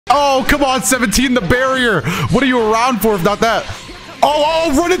Oh, come on, 17, the barrier. What are you around for if not that?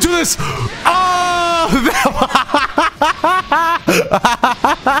 Oh, run into this. Oh!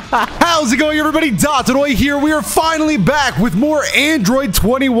 How's it going, everybody? Dotodoya here. We are finally back with more Android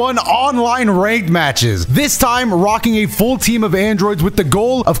 21 online ranked matches. This time, rocking a full team of androids with the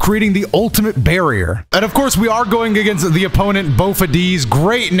goal of creating the ultimate barrier. And of course, we are going against the opponent, Dbfz.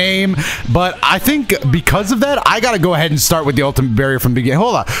 Great name, but I think because of that, I gotta go ahead and start with the ultimate barrier from the beginning.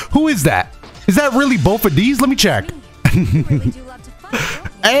 Hold on. Who is that? Is that really Dbfz? Let me check.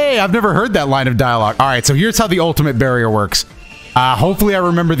 Hey, I've never heard that line of dialogue. All right, so here's how the ultimate barrier works. Hopefully I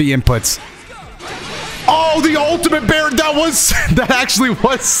remember the inputs. Oh, the ultimate barrier, that actually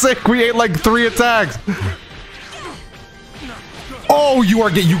was sick. We ate like 3 attacks. Oh, you're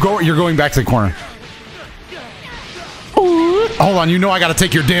going back to the corner. Hold on, you know I gotta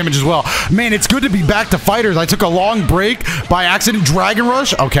take your damage as well. Man, it's good to be back to Fighterz. I took a long break by accident. Dragon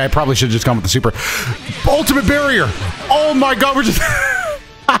Rush. Okay, I probably should have just gone with the super. Ultimate barrier. Oh my god, we're just...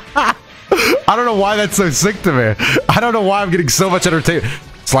 I don't know why that's so sick to me. I don't know why I'm getting so much entertainment.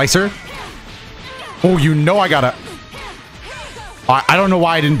 Slicer. Oh, you know I gotta... I don't know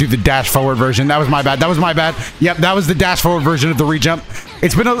why I didn't do the dash forward version. That was my bad. That was my bad. Yep, that was the dash forward version of the rejump.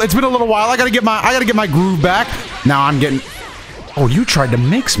 It's been a little while. I gotta get my groove back. Now I'm getting... Oh, you tried to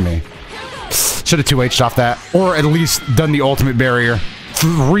mix me. Should have 2H'd off that. Or at least done the ultimate barrier.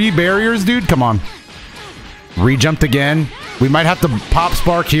 3 barriers, dude? Come on. Rejumped again. We might have to pop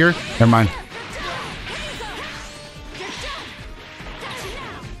spark here. Never mind.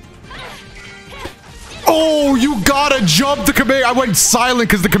 Oh, you gotta jump the command. I went silent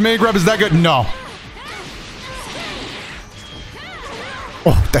because the command grab is that good. No.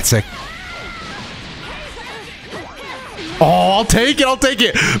 Oh, that's sick. Oh, I'll take it. I'll take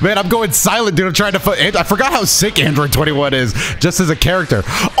it. Man, I'm going silent, dude. I'm trying to... I forgot how sick Android 21 is, just as a character.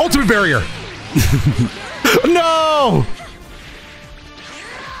 Ultimate barrier. No!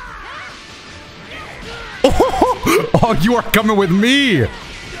 Oh, you are coming with me.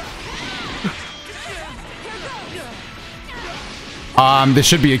 This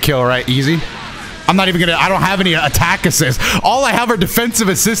should be a kill, right? Easy. I'm not even gonna... I don't have any attack assists. All I have are defensive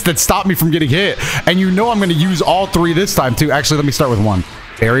assists that stop me from getting hit. And you know I'm gonna use all 3 this time, too. Actually, let me start with 1.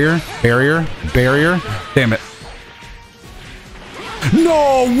 Barrier, barrier, barrier. Damn it.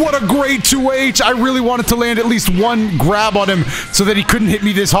 No! What a great 2H! I really wanted to land at least 1 grab on him so that he couldn't hit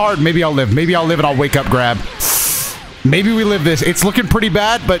me this hard. Maybe I'll live. Maybe I'll live and I'll wake up grab. Maybe we live this. It's looking pretty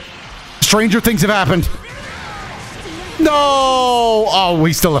bad, but stranger things have happened. No! Oh,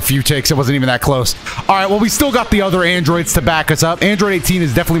 we still a few ticks. It wasn't even that close. All right, well, we still got the other androids to back us up. Android 18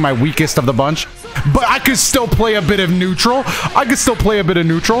 is definitely my weakest of the bunch, but I could still play a bit of neutral.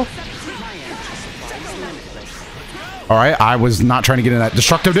 All right, I was not trying to get in that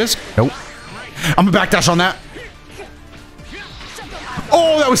destructo disc. Nope. I'm a backdash on that.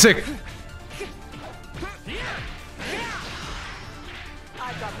 Oh, that was sick.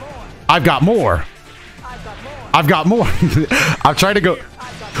 I've got more. I'm trying to go...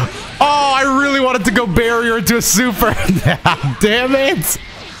 Oh, I really wanted to go barrier into a super. Damn it.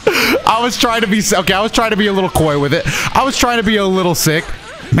 I was trying to be... Okay, I was trying to be a little coy with it. I was trying to be a little sick.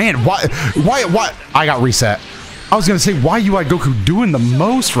 Man, why? I got reset. I was going to say, why UI Goku doing the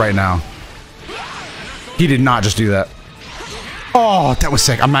most right now? He did not just do that. Oh, that was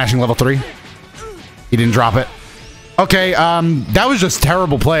sick. I'm mashing level 3. He didn't drop it. Okay, that was just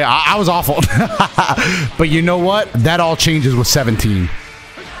terrible play. I was awful. But you know what? That all changes with 17.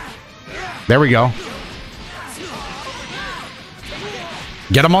 There we go.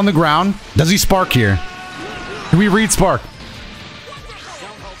 Get him on the ground. Does he spark here? Can we read spark?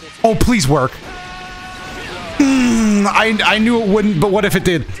 Oh, please work. I knew it wouldn't, but what if it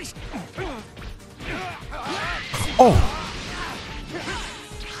did? Oh.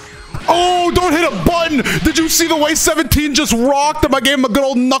 Oh, don't hit a button! Did you see the way 17 just rocked him? I gave him a good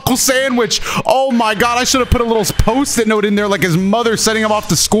old knuckle sandwich. Oh my god, I should have put a little post-it note in there like his mother sending him off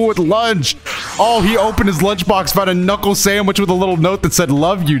to school with lunch. Oh, he opened his lunchbox, found a knuckle sandwich with a little note that said,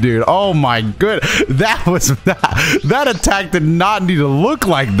 "Love you, dude." Oh my good. That attack did not need to look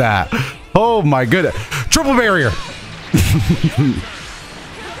like that. Oh my goodness. Triple barrier.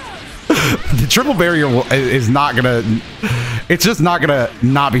 The triple barrier is not gonna... It's just not gonna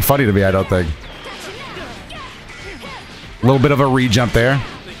not be funny to me, I don't think. A little bit of a re-jump there.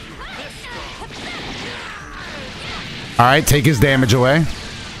 Alright, take his damage away.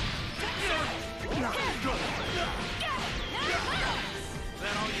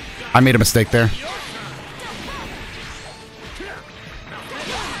 I made a mistake there.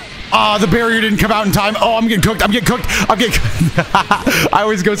 Ah, the barrier didn't come out in time. Oh, I'm getting cooked. I'm getting cooked. I'm getting I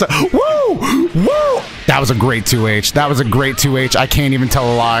always go so. Woo! Woo! That was a great 2H. That was a great 2H. I can't even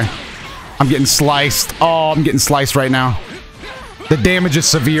tell a lie. I'm getting sliced. Oh, I'm getting sliced right now. The damage is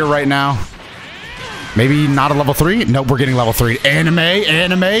severe right now. Maybe not a level 3? Nope, we're getting level 3. Anime,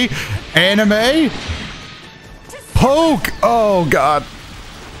 anime, anime. Poke. Oh, God.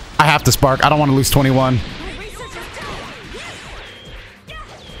 I have to spark. I don't want to lose 21.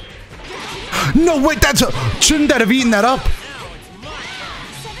 No, wait, that's a... Shouldn't that have eaten that up?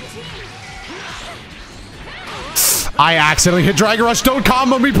 I accidentally hit Dragon Rush. Don't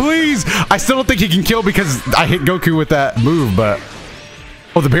combo me, please. I still don't think he can kill because I hit Goku with that move, but...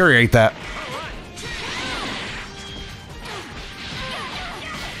 Oh, the barrier ate that.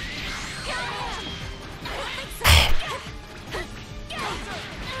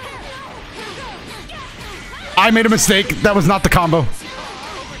 I made a mistake. That was not the combo.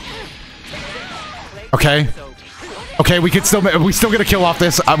 Okay. Okay, we still get a kill off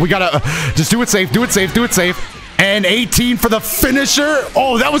this. We gotta just do it safe, do it safe, do it safe. And 18 for the finisher.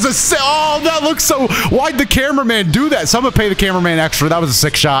 Oh, that was a oh, that looks so. Why'd the cameraman do that? Someone pay the cameraman extra. That was a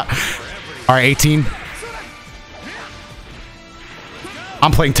sick shot. All right, 18.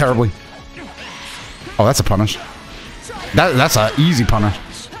 I'm playing terribly. Oh, that's a punish. That's an easy punish.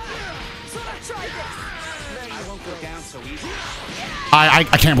 I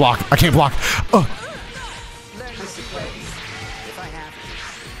can't block. I can't block.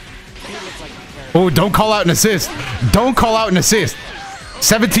 Oh, don't call out an assist. Don't call out an assist.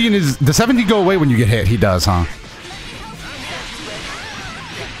 17 is... Does 17 go away when you get hit? He does, huh?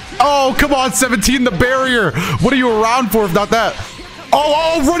 Oh, come on, 17, the barrier. What are you around for if not that?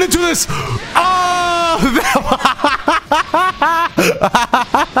 Oh, run into this. Oh!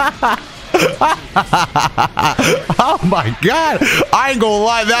 Oh my God! I ain't gonna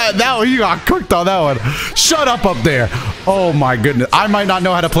lie, that you got cooked on that one. Shut up there. Oh my goodness! I might not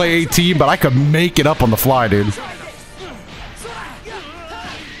know how to play 18, but I could make it up on the fly, dude.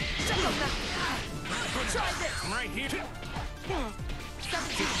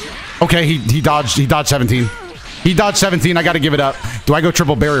 Okay, he dodged 17. He dodged 17. I got to give it up. Do I go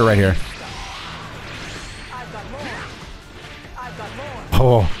triple barrier right here?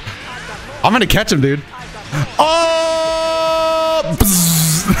 Oh. I'm gonna catch him, dude. Oh!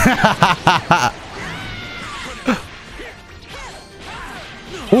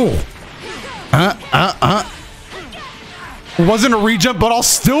 Oh! Wasn't a rejump, but I'll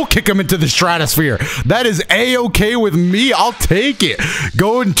still kick him into the stratosphere. That is A-okay with me. I'll take it.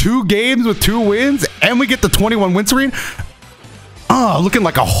 Going 2 games with 2 wins, and we get the 21 win streak. Oh, looking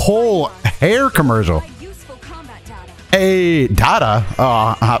like a whole hair commercial. Hey, data?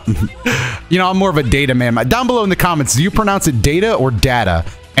 You know, I'm more of a data man. Down below in the comments, do you pronounce it data or data?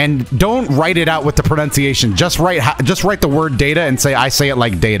 And don't write it out with the pronunciation. Just write the word data and say I say it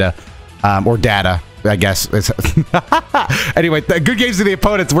like data, or data, I guess. Anyway, good games to the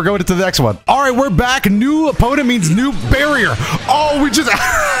opponents. We're going to the next one. All right, we're back. New opponent means new barrier. Oh, we just...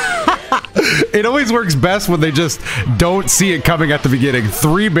 It always works best when they just don't see it coming at the beginning.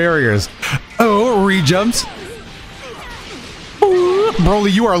 3 barriers. Oh, rejumps.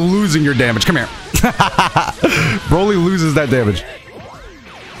 Broly, you are losing your damage. Come here. Broly loses that damage.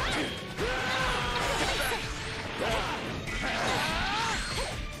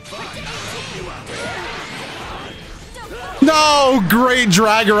 No, great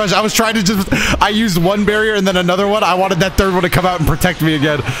Dragon Rush. I was trying to I used one barrier and then another one. I wanted that third one to come out and protect me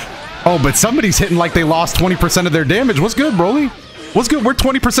again. Oh, but somebody's hitting like they lost 20% of their damage. What's good, Broly? What's good? Where'd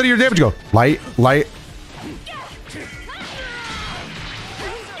 20% of your damage go? Light, light.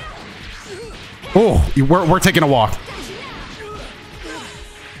 Oh, we're taking a walk.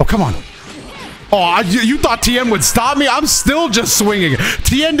 Oh, come on. Oh, you thought TN would stop me? I'm still just swinging.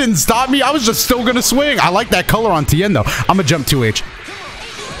 TN didn't stop me. I was just still going to swing. I like that color on TN, though. I'm going to jump 2H.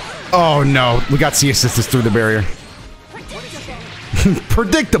 Oh, no. We got C assistance through the barrier.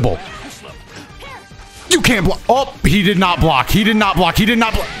 Predictable. You can't block. Oh, he did not block. He did not block. He did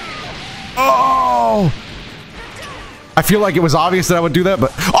not block. Oh. I feel like it was obvious that I would do that,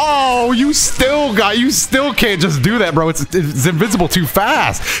 but oh, you still can't just do that, bro. It's invincible too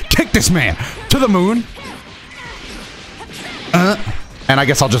fast. Kick this man to the moon. And I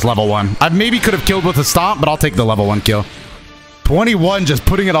guess I'll just level 1. I maybe could have killed with a stomp, but I'll take the level 1 kill. 21 just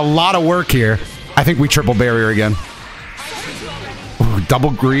putting in a lot of work here. I think we triple barrier again. Ooh,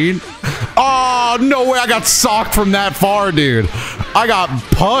 double green. Oh, no way. I got socked from that far, dude. I got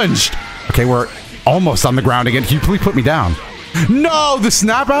punched. Okay, we're almost on the ground again. Can you please put me down? No, the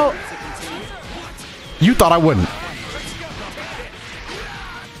snap out. You thought I wouldn't.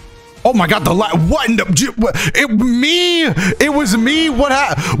 Oh my god, what in the, it was me? What?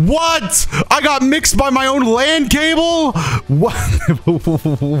 I got mixed by my own LAN cable? What?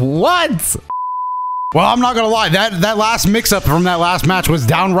 What? Well, I'm not gonna lie, that last mix-up from that last match was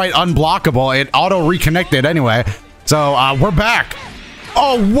downright unblockable. It auto-reconnected anyway. So, we're back.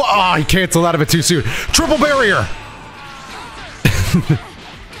 Oh, I canceled out of it too soon. Triple barrier!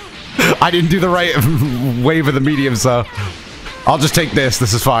 I didn't do the right wave of the medium, so I'll just take this.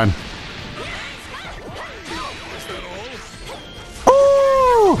 This is fine.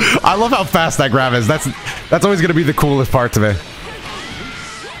 Ooh! I love how fast that grab is. That's always gonna be the coolest part to me.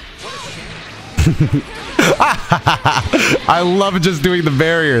 I love just doing the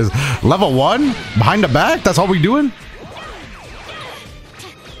barriers. Level 1? Behind the back? That's all we doing?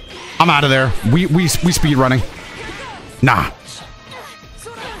 I'm out of there. We speed running. Nah.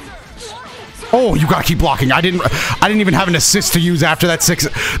 Oh, you gotta keep blocking. I didn't even have an assist to use after that 6.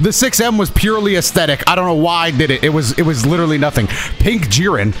 The 6M was purely aesthetic. I don't know why I did it. It was literally nothing. Pink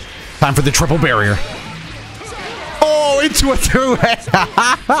Jiren. Time for the triple barrier. Oh, into a 2H.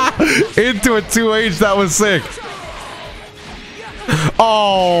 Into a 2H. That was sick.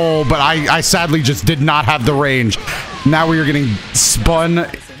 Oh, but I sadly just did not have the range. Now we are getting spun.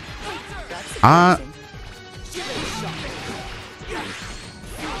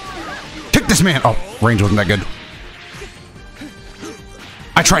 Kick this man. Oh, range wasn't that good.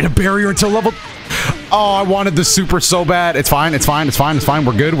 I tried a barrier until level. Oh, I wanted the super so bad. It's fine. It's fine. It's fine. It's fine.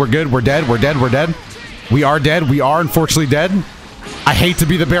 We're good. We're good. We're dead. We're dead. We're dead. We are dead. We are unfortunately dead. I hate to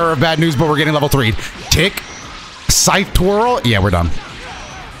be the bearer of bad news, but we're getting level 3. Tick. Scythe twirl. Yeah, we're done.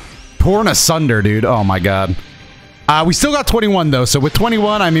 Torn asunder, dude. Oh my god. We still got 21 though, so with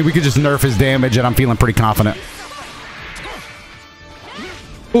 21, I mean, we could just nerf his damage, and I'm feeling pretty confident.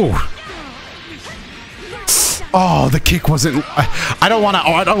 Ooh. Oh, the kick wasn't. I don't want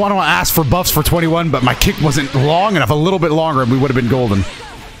to ask for buffs for 21, but my kick wasn't long enough. A little bit longer, and we would have been golden.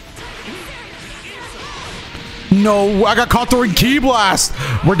 No, I got caught throwing Ki Blast.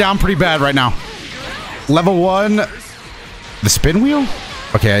 We're down pretty bad right now. Level 1. The spin wheel?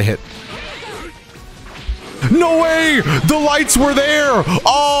 Okay, I hit. No way! The lights were there!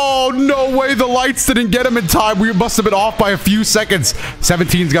 Oh, no way! The lights didn't get him in time. We must have been off by a few seconds.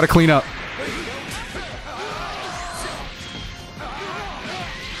 17's got to clean up.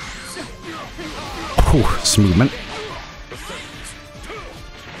 Whew, smoothment.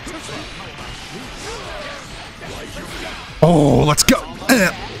 Oh, let's go.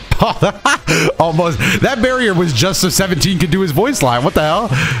 Almost. That barrier was just so 17 could do his voice line. What the hell?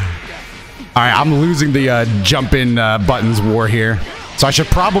 All right, I'm losing the jump in buttons war here. So I should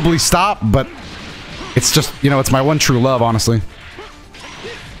probably stop, but it's just, you know, it's my one true love, honestly.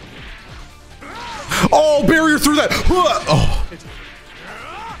 Oh, barrier through that. Oh.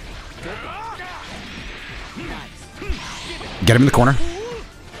 Get him in the corner.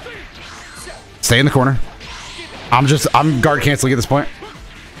 Stay in the corner. I'm guard canceling at this point.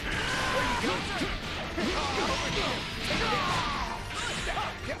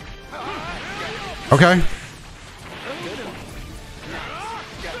 Okay.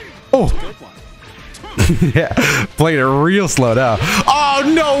 Oh. Yeah, played it real slow now. Oh,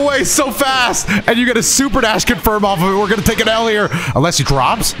 no way, so fast. And you get a super dash confirm off of it. We're going to take an L here. Unless he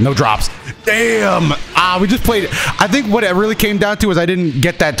drops. No drops. Damn. We just played. I think what it really came down to is I didn't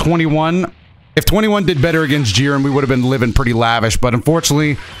get that 21. If 21 did better against Jiren, we would have been living pretty lavish. But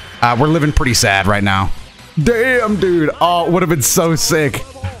unfortunately, we're living pretty sad right now. Damn, dude. Oh, it would have been so sick.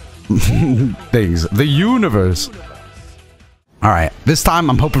 Things. The universe. All right. This time,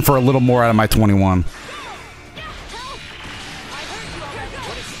 I'm hoping for a little more out of my 21.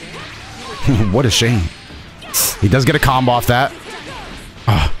 What a shame. He does get a combo off that.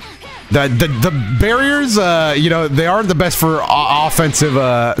 The barriers, you know, they aren't the best for offensive,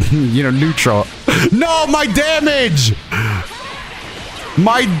 you know, neutral. No, my damage!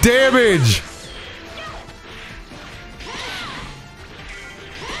 My damage!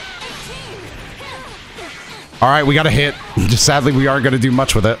 All right, we got a hit. Just sadly, we aren't going to do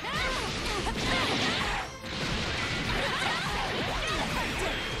much with it.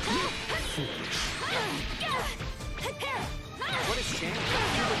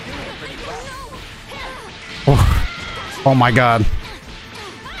 Oh my god.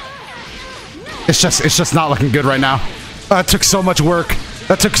 It's just not looking good right now. That took so much work.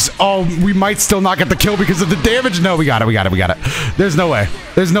 That took, oh, we might still not get the kill because of the damage. No, we got it. There's no way.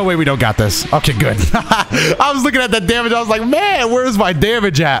 There's no way we don't got this. Okay, good. I was looking at that damage. I was like, man, where's my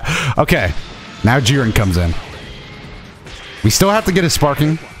damage at? Okay, now Jiren comes in. We still have to get his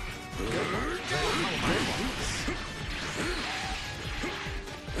sparking.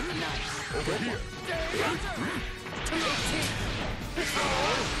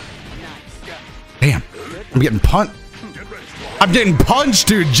 I'm getting punched. I'm getting punched,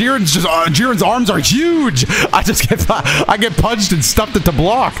 dude. Jiren's arms are huge. I get punched and stuffed it to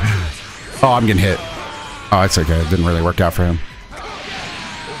block. Oh, I'm getting hit. Oh, it's okay. It didn't really work out for him.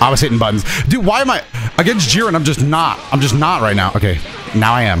 I was hitting buttons. Dude, why am I against Jiren? I'm just not. I'm just not right now. Okay,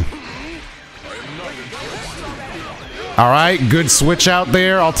 now I am. All right, good switch out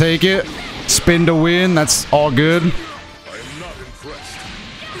there. I'll take it. Spin to win. That's all good.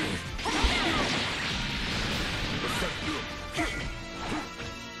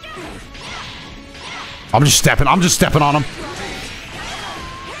 I'm just stepping on him.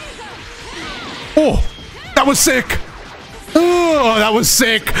 Oh, that was sick. Oh, that was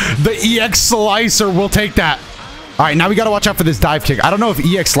sick. The EX Slicer, we'll take that. All right, now we got to watch out for this dive kick. I don't know if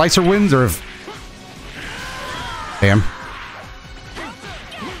EX Slicer wins or if... Damn.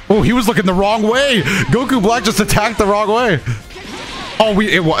 Oh, he was looking the wrong way. Goku Black just attacked the wrong way. Oh,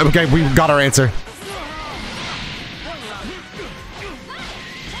 okay, we got our answer.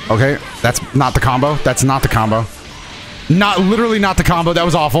 Okay, that's not the combo. That's not the combo. Literally not the combo. That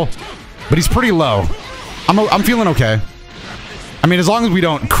was awful. But he's pretty low. I'm feeling okay. I mean, as long as we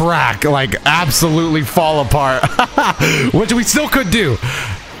don't crack, like, absolutely fall apart. Which we still could do.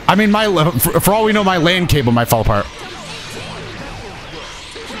 I mean, for all we know, my LAN cable might fall apart.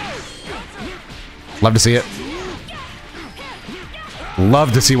 Love to see it.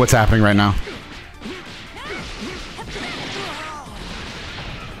 Love to see what's happening right now.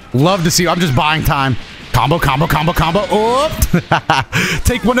 Love to see. I'm just buying time. Combo, combo, combo, combo. Oh!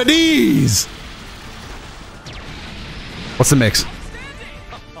 Take one of these. What's the mix?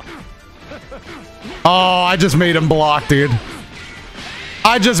 Oh, I just made him block, dude.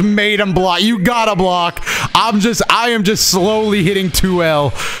 I just made him block. You gotta block. I am just slowly hitting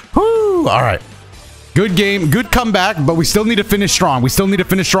 2L. Whoo! All right. Good game, good comeback, but we still need to finish strong. We still need to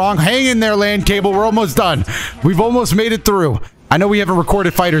finish strong. Hang in there, LAN cable. We're almost done. We've almost made it through. I know we haven't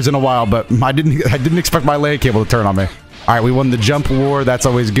recorded Fighterz in a while, but I didn't expect my LAN cable to turn on me. All right, we won the jump war. That's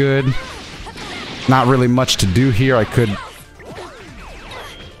always good. Not really much to do here. I could...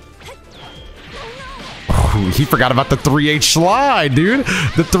 Oh, he forgot about the 3H slide, dude.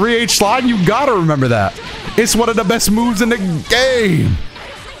 The 3H slide, you gotta remember that. It's one of the best moves in the game.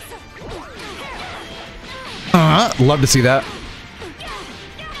 Love to see that.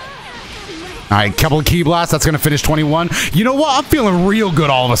 All right, couple of key blasts. That's going to finish 21. You know what? I'm feeling real good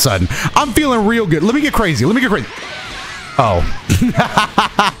all of a sudden. I'm feeling real good. Let me get crazy. Let me get crazy. Oh.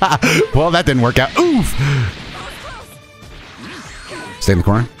 Well, that didn't work out. Oof. Stay in the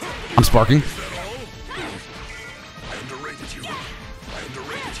corner. I'm sparking.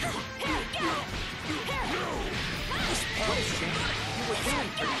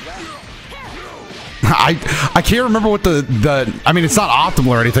 I can't remember what I mean, it's not optimal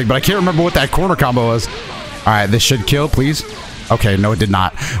or anything, but I can't remember what that corner combo was. All right, this should kill, please. Okay, no, it did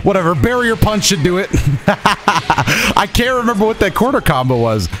not. Whatever, barrier punch should do it. I can't remember what that corner combo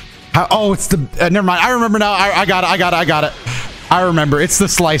was. Oh, it's the, never mind. I remember now. I got it. I remember. It's the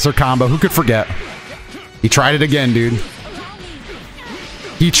slicer combo. Who could forget? He tried it again, dude.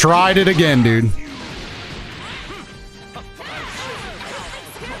 He tried it again, dude.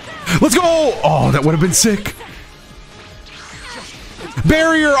 Let's go! Oh, that would have been sick.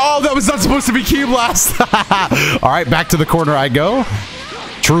 Barrier! Oh, that was not supposed to be Key Blast. All right, back to the corner I go.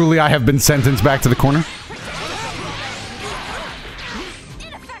 Truly, I have been sentenced back to the corner.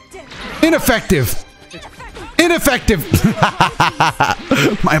 Ineffective. Ineffective.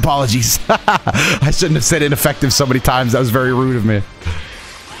 My apologies. I shouldn't have said ineffective so many times. That was very rude of me.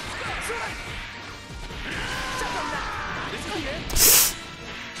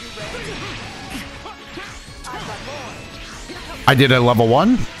 I did a level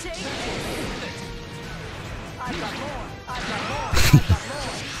 1.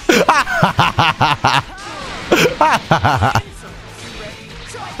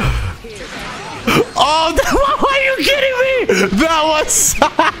 Oh, are you kidding me? That was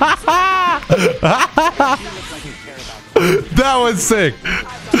that was sick.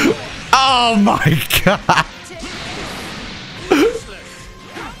 Oh my god.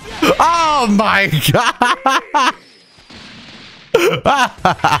 Oh my god.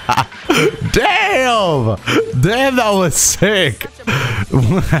 Damn! Damn, that was sick.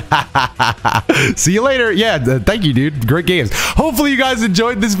 See you later. Yeah, thank you, dude. Great games. Hopefully you guys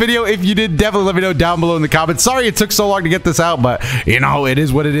enjoyed this video. If you did, definitely let me know down below in the comments. Sorry it took so long to get this out, but you know, it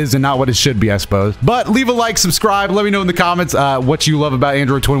is what it is and not what it should be, I suppose. But leave a like, subscribe, let me know in the comments what you love about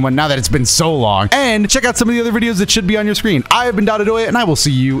Android 21 now that it's been so long. And check out some of the other videos that should be on your screen. I have been Dotodoya, and I will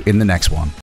see you in the next one.